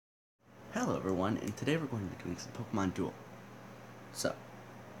Hello everyone, and today we're going to be doing some Pokemon Duel. So,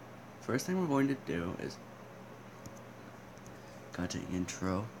 first thing we're going to do is got to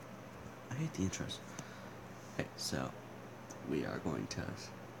intro. I hate the intros. Okay, so we are going to. You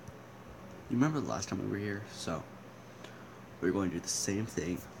remember the last time we were here? So we're going to do the same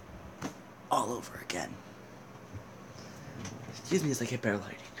thing all over again. Excuse me as I get better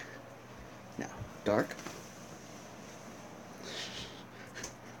lighting. Now, dark.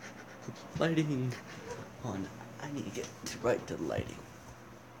 Lighting on. I need to get right to the lighting.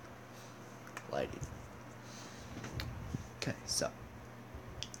 Lighting. Okay, so.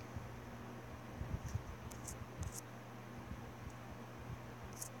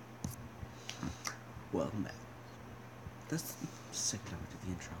 Welcome back. That's the second time I did the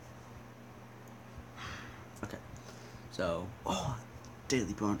intro. Okay, so,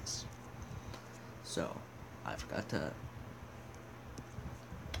 daily bonus. So, I forgot to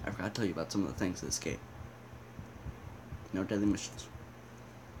tell you about some of the things in this game. No daily missions.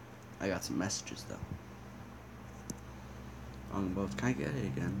 I got some messages though. On both, can I get it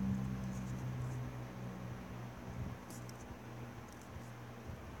again?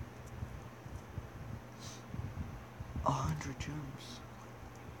 $100 gems.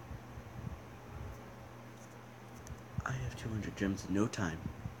 I have 200 gems in no time.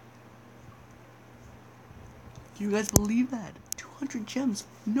 Do you guys believe that? 200 gems,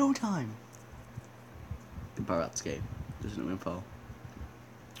 no time. Good part about this game. There's no info.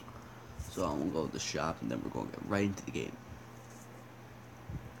 So I'm gonna go to the shop and then we're gonna get right into the game.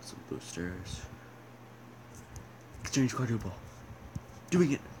 Some boosters. Exchange quadruple.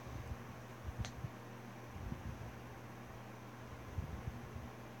 Doing it.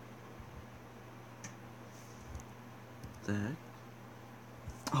 That.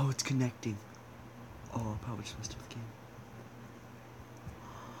 Oh, it's connecting. Oh, I probably just messed up the game.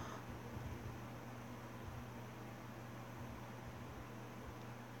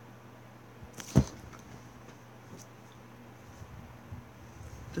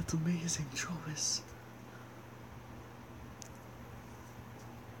 That's amazing, Trovis.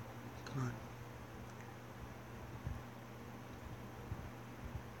 Come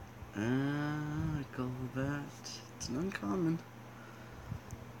on. I call that. It's an uncommon.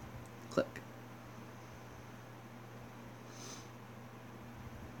 Click.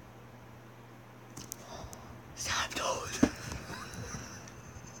 Zapdos!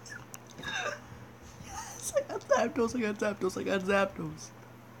 Yes, I got Zapdos, I got Zapdos, I got Zapdos.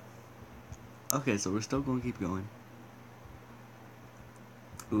 Okay, so we're still gonna keep going.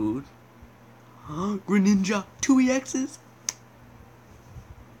 Food. Greninja! 2 EXs!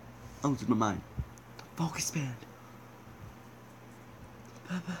 I'm losing my mind. Focus band.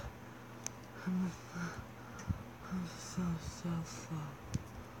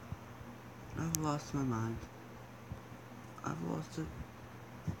 I've lost my mind. I've lost it.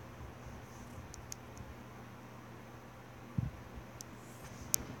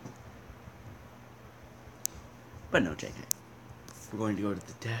 But no, take it. We're going to go to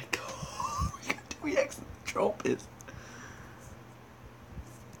the deck. We got 2 EXs in the Tropius.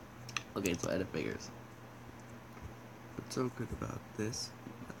 Okay, so I had figures. What's so good about this?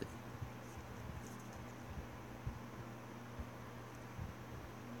 Nothing.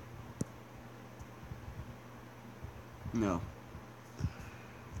 No.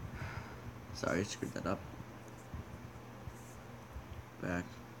 Sorry, I screwed that up. Back.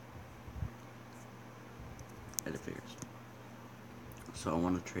 Edit figures. So I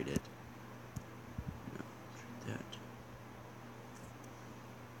want to trade it. No, trade that.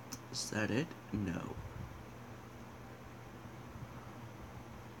 Is that it? No.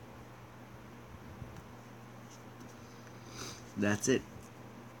 That's it.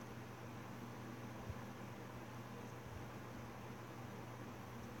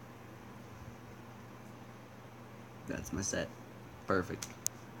 That's my set. Perfect.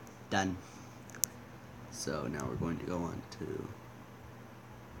 Done. So now we're going to go on to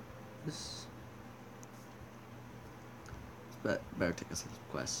this. But better take us some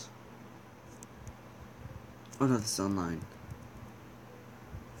quests. Oh no, this is online.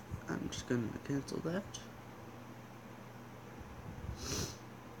 I'm just gonna cancel that.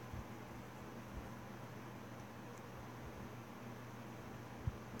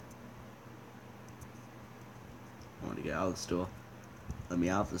 I want to get out of the stool. Let me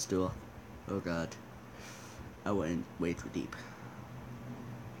out of the stool. Oh god. I went way too deep.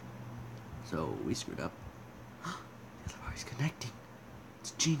 So we screwed up. He's connecting.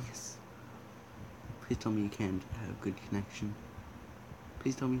 It's genius. Please tell me you can't have good connection.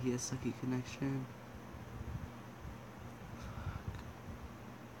 Please tell me he has sucky connection.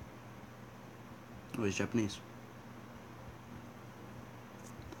 Oh, he's Japanese.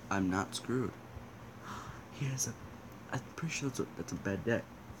 I'm not screwed. He has a... I'm pretty sure that's a bad deck.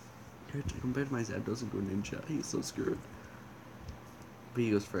 Compared to my Zapdos and Greninja, he's so screwed. But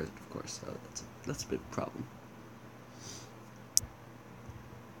he goes first, of course, so that's a big problem.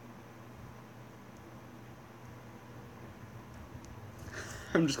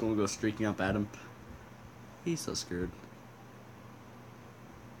 I'm just gonna go streaking up at him. He's so screwed.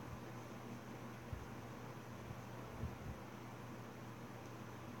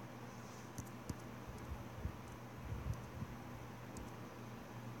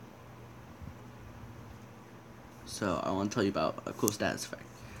 So, I want to tell you about a cool status effect.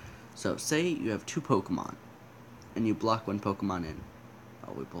 So, say you have two Pokemon, and you block one Pokemon in.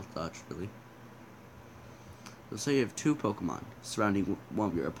 Oh, we both dodged, really. So, say you have two Pokemon surrounding one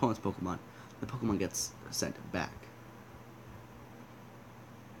of your opponent's Pokemon. The Pokemon gets sent back.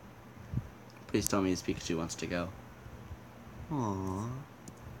 Please tell me his Pikachu wants to go. Aww.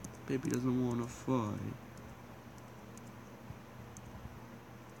 Baby doesn't want to fight.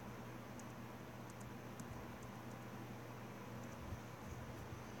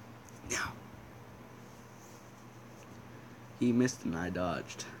 No. He missed and I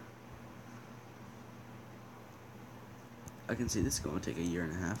dodged. I can see this is going to take a year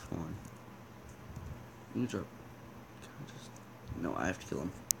and a half for one. Let me drop. No, I have to kill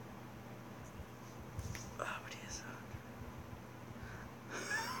him. Oh, but he is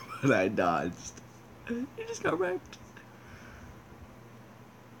but I dodged. He just got wrecked.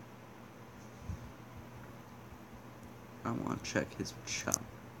 I want to check his chop.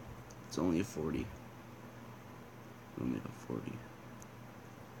 It's only a 40. We'll make a 40.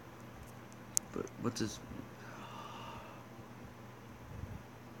 But what's his...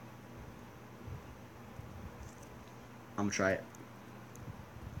 I'm gonna try it.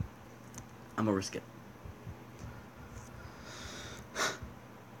 I'm gonna risk it.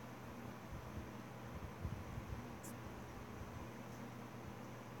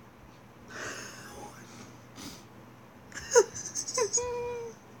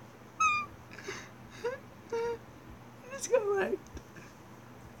 It's correct.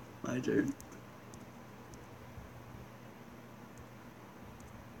 My turn.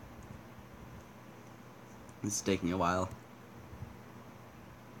 It's taking a while.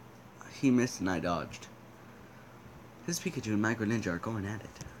 He missed and I dodged. His Pikachu and my Greninja are going at it.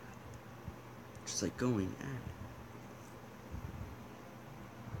 Just like going at it.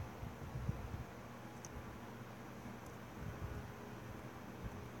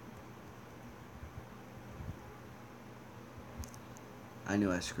 I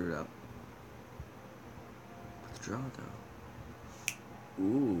knew I screwed up. Withdraw though.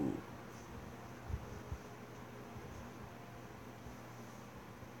 Ooh.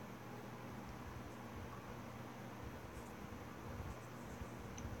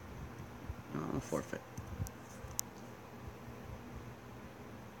 Oh, forfeit.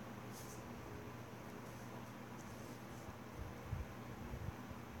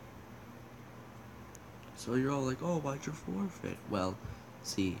 So you're all like, oh, why'd you forfeit? Well,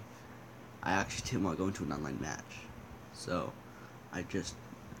 see, I actually didn't want to go into an online match. So, I just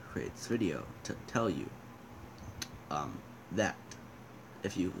created this video to tell you, that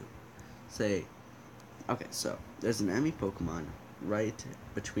if you say, okay, so there's an enemy Pokemon right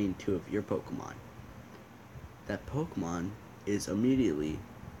between two of your Pokemon. That Pokemon is immediately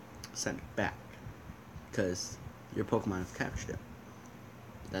sent back because your Pokemon have captured it.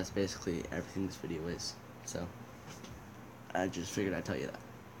 That's basically everything this video is. So, I just figured I'd tell you that.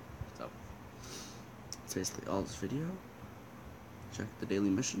 So, that's basically all this video. Check the daily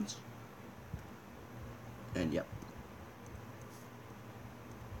missions. And yep.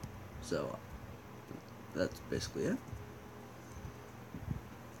 So, that's basically it.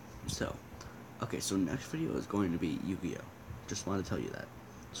 So, okay, so next video is going to be Yu-Gi-Oh! Just wanted to tell you that.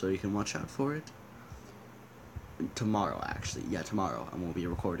 So you can watch out for it. Tomorrow, actually. Yeah, tomorrow I'm going to be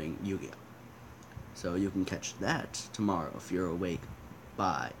recording Yu-Gi-Oh! So you can catch that tomorrow if you're awake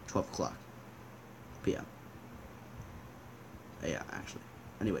by 12 o'clock p.m. Yeah, actually.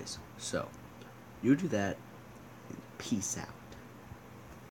 Anyways, so you do that, and peace out.